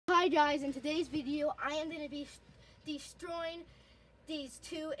Hi guys, in today's video I am going to be destroying these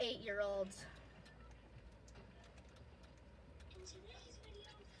two 8-year-olds. In today's video,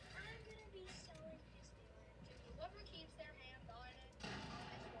 I'm going to be selling Disneyland to whoever keeps their hand on it on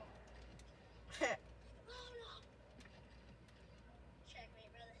this wall. Oh no!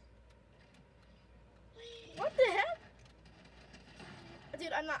 Checkmate, brother. What the heck? Dude,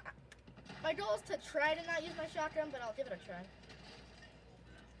 I'm not... My goal is to try to not use my shotgun, but I'll give it a try.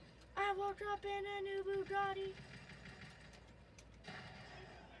 I woke up in a new Bugatti.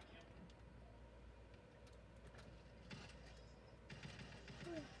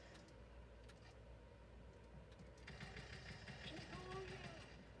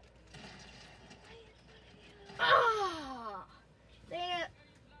 Ah! Dang it.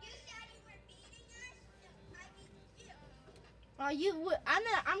 You said you were beating us? No, I beat you. Oh, you would.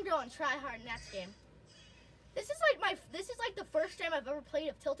 I'm going try hard next game. This is like the first time I've ever played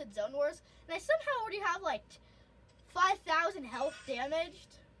of Tilted Zone Wars, and I somehow already have like 5,000 health damaged.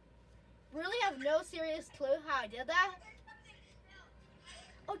 Really have no serious clue how I did that.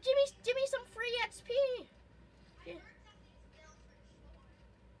 Oh, give me some free XP. Yeah.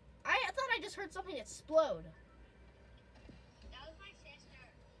 I thought I just heard something explode. That was my sister.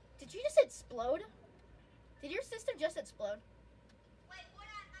 Did you just explode? Did your sister just explode? Wait, what?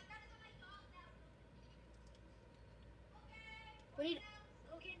 I gotta go my dog now. Okay. We need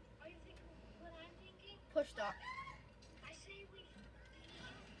Logan, are you thinking what I'm thinking? push stop. I say we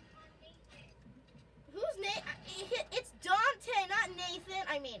on Nathan. Who's Nathan? It's Dante, not Nathan.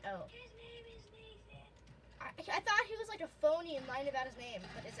 I mean, oh. His name is Nathan. I thought he was like a phony and lying about his name,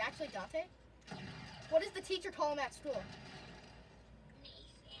 but it's actually Dante? What does the teacher call him at school?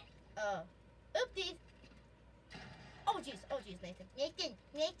 Nathan. Oopsies. Oh jeez, Nathan.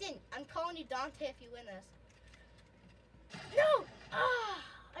 Nathan, I'm calling you Dante if you win this. No!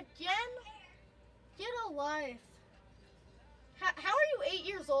 Again? Get a life. How are you 8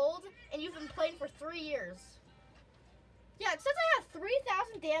 years old and you've been playing for 3 years? Yeah, it says I have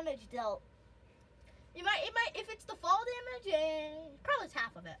 3,000 damage dealt. It might, if it's the fall damage, probably it's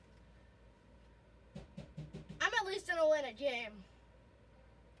half of it. I'm at least gonna win a game.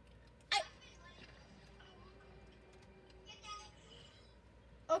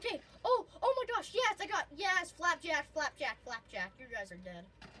 Okay. Oh my gosh. Yes, flapjack. You guys are dead.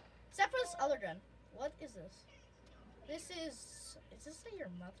 Except for this other gun. What is this? Is this your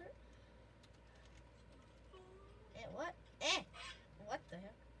mother? What? What the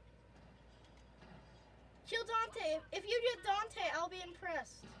heck? Kill Dante. If you get Dante, I'll be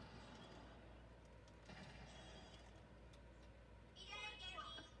impressed.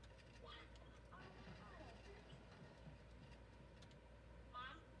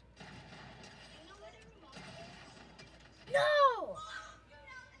 No!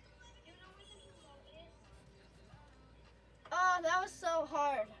 Oh, that was so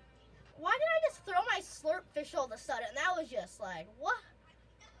hard. Why did I just throw my slurp fish all of a sudden? That was just like, what?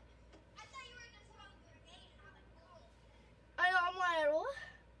 I know, I'm like, what?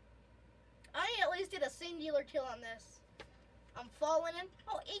 I at least did a singular kill on this. I'm falling in.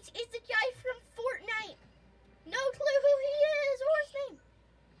 Oh, it's the guy from Fortnite. No clue who he is or his name.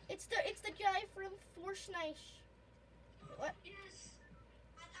 It's the guy from Fortnite. What? Yes.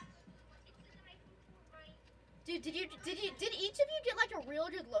 Dude, did each of you get like a real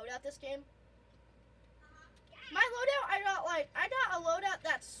good loadout this game? My loadout, I got a loadout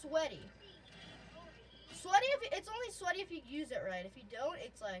that's sweaty. Sweaty it's only sweaty if you use it right. If you don't,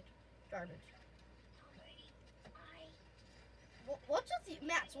 it's like garbage. What's with you,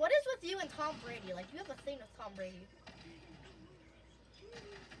 Max? What is with you and Tom Brady? Like, you have a thing with Tom Brady.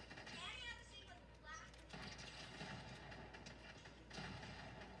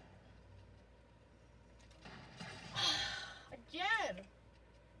 Again.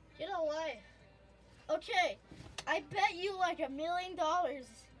 Get a life. Okay, I bet you like $1 million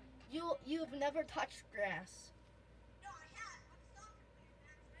you've never touched grass.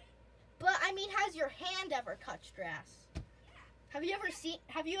 But I mean, has your hand ever touched grass? Have you ever seen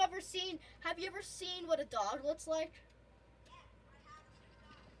what a dog looks like?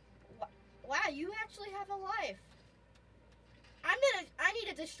 Wow, you actually have a life. I need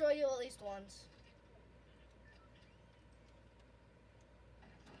to destroy you at least once.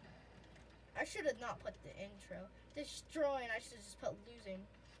 I should have not put the intro. Destroying, I should have just put losing.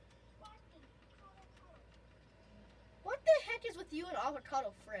 What the heck is with you and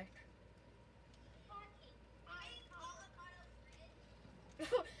avocado frick?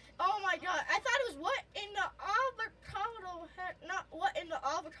 Oh my god, I thought it was what in the avocado heck, not what in the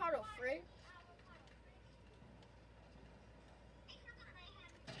avocado frick.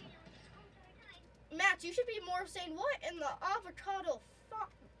 Matt, you should be more saying, what in the avocado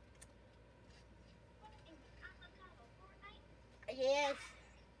fuck? What in the avocado? Fortnite? Yes.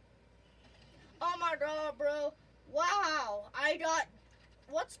 Oh my god, bro. Wow. I got,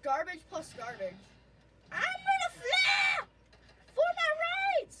 what's garbage plus garbage? I'm gonna flip for my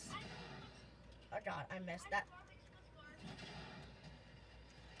rights. Oh god, I missed that.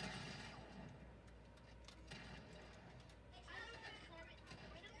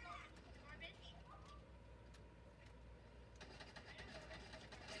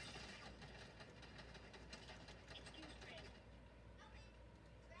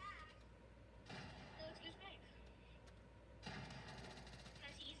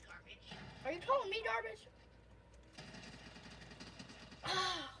 Are you calling me garbage?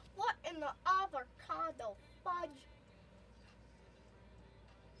 What in the avocado fudge?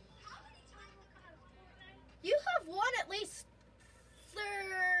 You have won at least,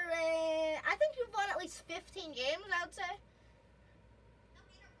 I think you've won at least 15 games, I would say.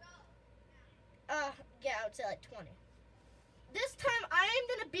 Yeah, I would say like 20. This time I am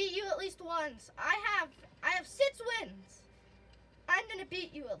gonna beat you at least once. I have 6 wins. I'm gonna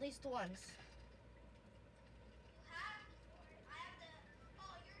beat you at least once.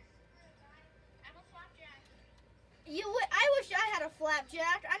 I wish I had a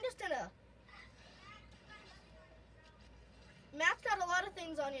flapjack. I'm just gonna. Matt's got a lot of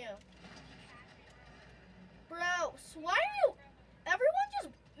things on you. Bro, so why are you...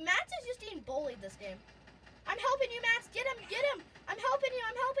 Matt's is just getting bullied this game. I'm helping you, Matt. Get him, get him. I'm helping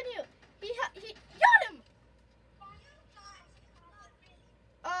you. He got him.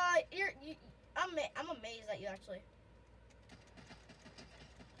 I'm amazed at you, actually.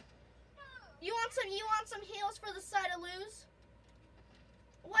 You want some heals for the side of lose?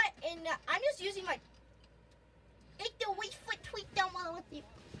 What? And I'm just using my...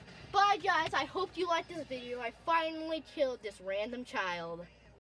 Bye guys, I hope you liked this video. I finally killed this random child.